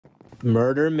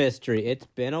Murder mystery. It's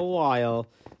been a while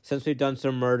since we've done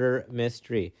some murder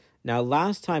mystery. Now,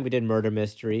 last time we did murder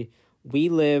mystery, we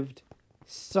lived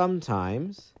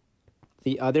sometimes.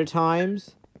 The other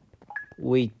times,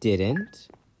 we didn't.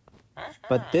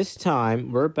 But this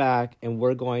time, we're back and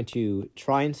we're going to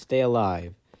try and stay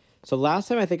alive. So last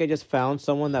time, I think I just found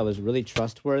someone that was really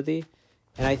trustworthy.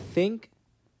 And I think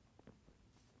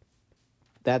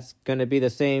that's going to be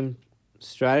the same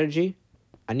strategy.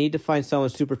 I need to find someone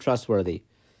super trustworthy.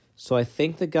 So I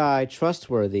think the guy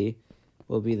trustworthy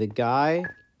will be the guy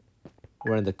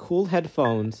wearing the cool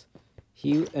headphones.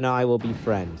 He and I will be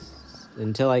friends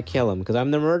until I kill him because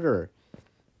I'm the murderer.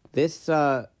 This,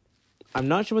 I'm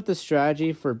not sure what the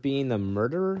strategy for being the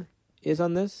murderer is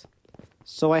on this.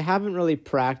 So I haven't really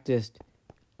practiced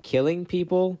killing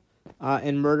people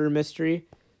in murder mystery.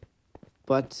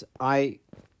 But I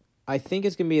think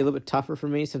it's going to be a little bit tougher for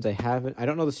me since I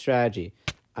don't know the strategy.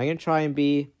 I'm going to try and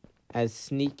be as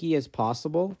sneaky as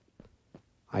possible.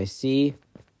 I see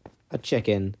a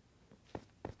chicken.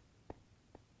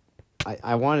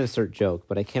 I want to insert joke,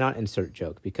 but I cannot insert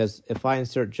joke because if I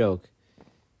insert joke,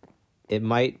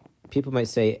 people might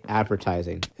say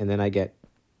advertising, and then I get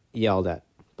yelled at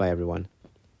by everyone.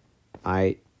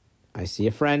 I see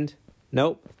a friend.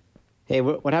 Nope. Hey,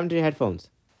 what happened to your headphones?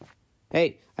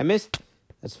 Hey, I missed.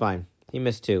 That's fine. He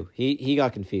missed too. He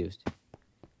got confused.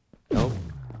 Nope.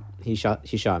 He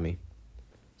shot me.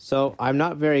 So I'm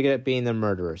not very good at being the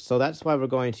murderer. So that's why we're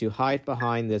going to hide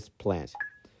behind this plant.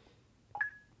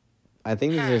 I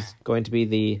think this is going to be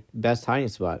the best hiding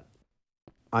spot.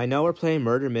 I know we're playing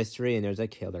murder mystery and there's a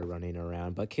killer running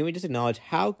around, but can we just acknowledge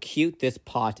how cute this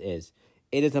pot is?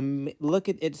 It is look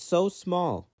at it's so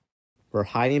small. We're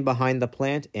hiding behind the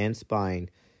plant and spying.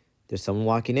 There's someone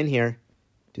walking in here.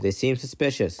 Do they seem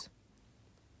suspicious?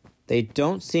 They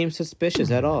don't seem suspicious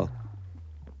at all.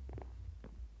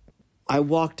 I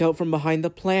walked out from behind the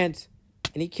plant,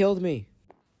 and he killed me.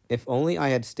 If only I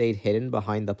had stayed hidden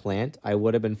behind the plant, I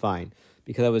would have been fine.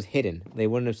 Because I was hidden. They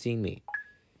wouldn't have seen me.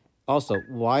 Also,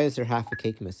 why is there half a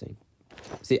cake missing?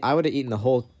 See, I would have eaten the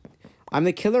whole... I'm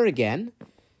the killer again?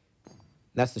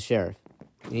 That's the sheriff.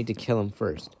 We need to kill him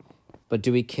first. But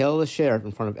do we kill the sheriff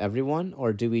in front of everyone,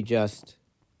 or do we just...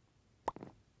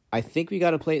 I think we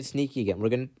got to play it sneaky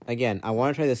again. I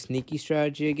want to try the sneaky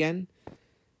strategy again.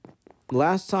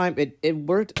 Last time, it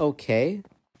worked okay.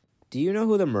 Do you know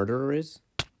who the murderer is?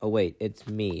 Oh, wait, it's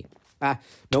me.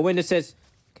 No witnesses.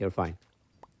 Okay, we're fine.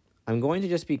 I'm going to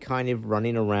just be kind of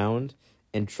running around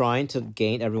and trying to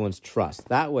gain everyone's trust.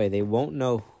 That way, they won't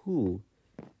know who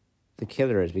the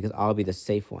killer is because I'll be the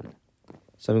safe one.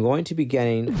 So I'm going to be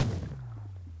getting...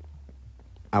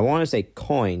 I want to say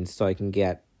coins so I can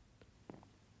get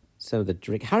some of the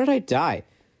drink. How did I die?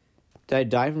 Did I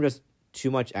die from just too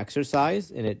much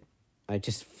exercise and I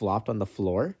just flopped on the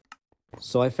floor?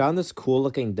 So I found this cool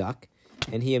looking duck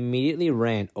and he immediately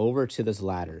ran over to this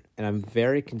ladder. And I'm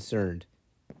very concerned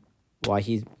why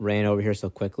he ran over here so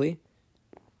quickly.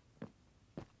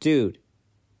 Dude,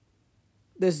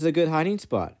 this is a good hiding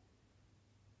spot.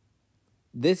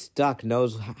 This duck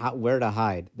knows where to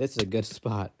hide. This is a good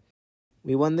spot.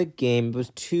 We won the game. It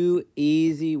was too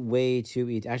easy, way too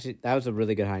easy. Actually, that was a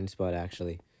really good hiding spot,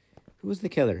 actually. Who was the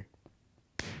killer?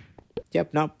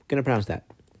 Yep, not going to pronounce that.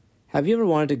 Have you ever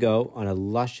wanted to go on a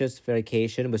luscious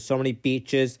vacation with so many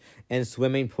beaches and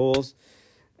swimming pools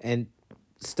and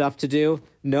stuff to do?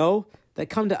 No? Then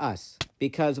come to us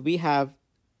because we have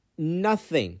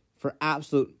nothing for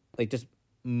absolute, just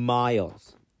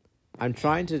miles. I'm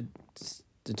trying to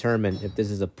determine if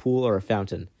this is a pool or a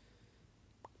fountain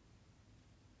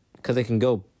because it can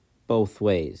go both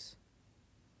ways.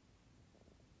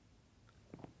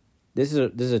 This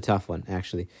is a tough one,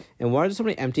 actually. And why are there so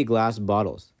many empty glass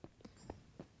bottles?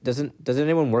 Does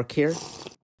anyone work here?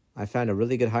 I found a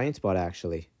really good hiding spot,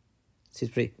 actually.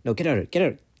 Seems pretty... No, get out of it. Get out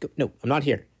of it. Go. No, I'm not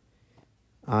here.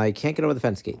 I can't get over the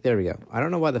fence gate. There we go. I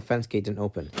don't know why the fence gate didn't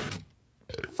open.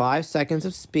 5 seconds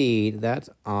of speed. That's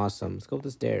awesome. Let's go up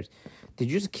the stairs.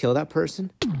 Did you just kill that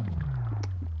person?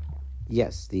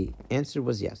 Yes, the answer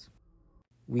was yes.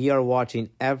 We are watching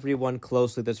everyone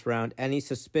closely this round. Any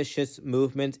suspicious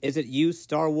movements? Is it you,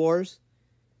 Star Wars?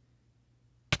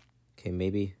 Okay,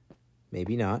 maybe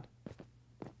not.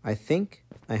 I think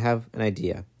I have an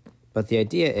idea. But the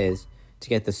idea is to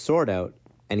get the sword out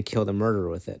and kill the murderer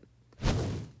with it.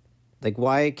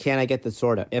 Why can't I get the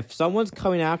sword out? If someone's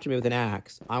coming after me with an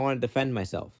axe, I want to defend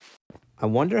myself. I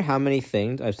wonder how many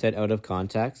things I've said out of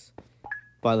context.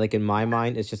 But, in my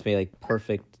mind, it's just made,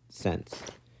 perfect sense.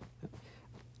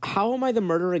 How am I the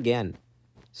murderer again?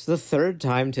 It's the third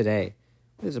time today.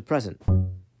 There's a present.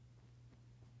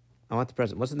 I want the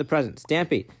present. What's in the present?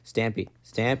 Stampy. Stampy.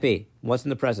 Stampy. What's in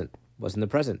the present? What's in the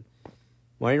present?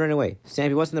 Why are you running away?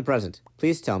 Stampy, what's in the present?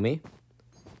 Please tell me.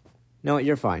 No,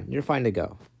 you're fine. You're fine to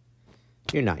go.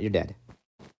 You're not. You're dead.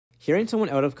 Hearing someone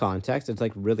out of context is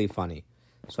like really funny.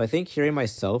 So I think hearing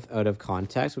myself out of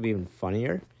context would be even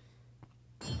funnier.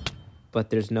 But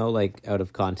there's no like out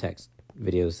of context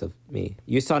videos of me.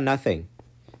 You saw nothing.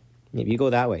 You go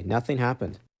that way. Nothing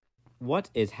happened.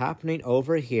 What is happening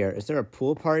over here? Is there a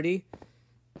pool party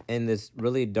in this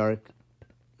really dark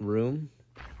room?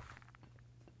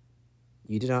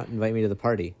 You did not invite me to the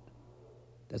party.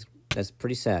 That's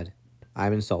pretty sad.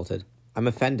 I'm insulted. I'm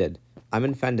offended. I'm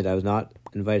offended. I was not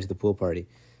invited to the pool party.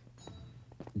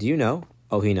 Do you know?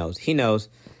 Oh, he knows. He knows.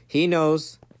 He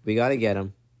knows. We gotta get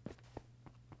him.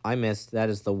 I missed. That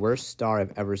is the worst star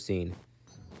I've ever seen.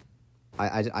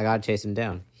 I gotta chase him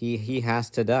down. He has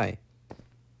to die.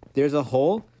 There's a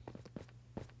hole.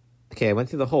 Okay, I went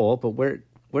through the hole, but where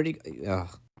do you... Ugh.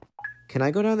 Can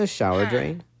I go down the shower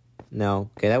drain? No.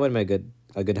 Okay, that would be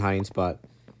a good hiding spot.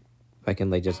 If I can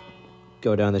like just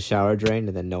go down the shower drain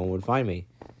and then no one would find me.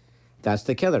 That's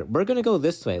the killer. We're gonna go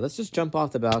this way. Let's just jump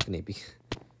off the balcony.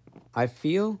 I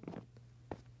feel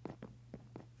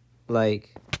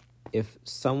like if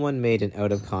someone made an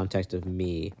out of context of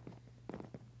me,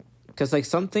 because like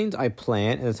some things I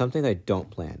plan and some things I don't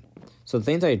plan. So the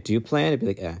things I do plan, it'd be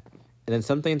like, and then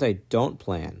some things I don't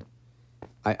plan,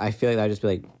 I feel like that'd just be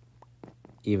like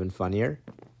even funnier.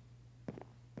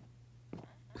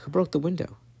 Who broke the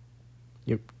window?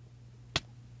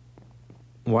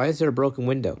 Why is there a broken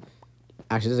window?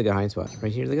 Actually, this is a good hiding spot.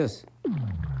 Right here, look at this.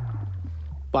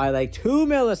 By like 2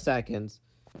 milliseconds.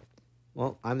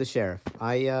 Well, I'm the sheriff.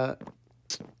 I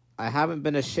haven't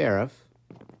been a sheriff.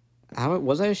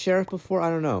 Was I a sheriff before? I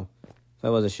don't know if I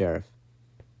was a sheriff.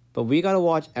 But we gotta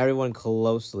watch everyone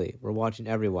closely. We're watching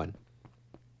everyone.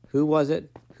 Who was it?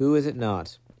 Who is it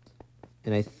not?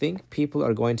 And I think people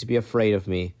are going to be afraid of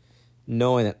me,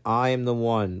 knowing that I am the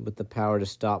one with the power to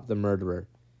stop the murderer.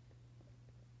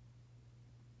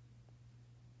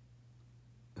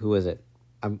 Who is it?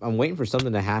 I'm waiting for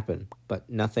something to happen, but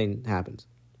nothing happens.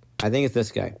 I think it's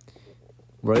this guy.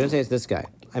 We're gonna say it's this guy.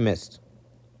 I missed.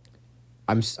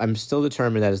 I'm still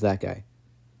determined that it's that guy.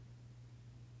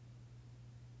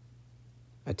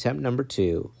 Attempt number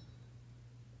 2.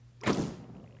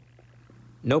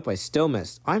 Nope, I still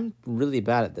missed. I'm really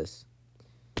bad at this.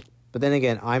 But then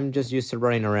again, I'm just used to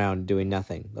running around doing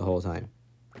nothing the whole time.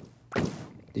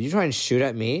 Did you try and shoot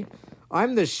at me?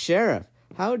 I'm the sheriff.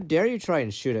 How dare you try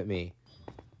and shoot at me?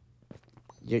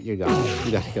 You're gone.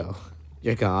 You gotta go.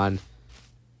 You're gone.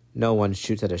 No one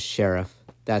shoots at a sheriff.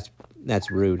 That's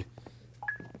rude.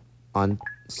 On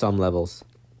some levels.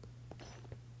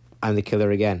 I'm the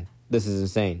killer again. This is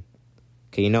insane.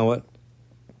 Okay, you know what?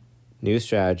 New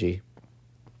strategy.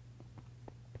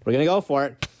 We're gonna go for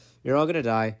it. You're all gonna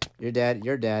die. You're dead.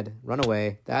 You're dead. Run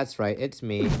away. That's right. It's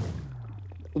me.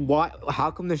 Why?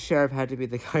 How come the sheriff had to be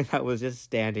the guy that was just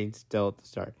standing still at the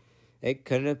start? It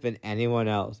couldn't have been anyone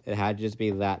else. It had to just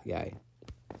be that guy.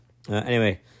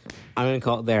 Anyway, I'm gonna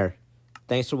call it there.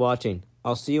 Thanks for watching.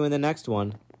 I'll see you in the next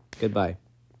one. Goodbye.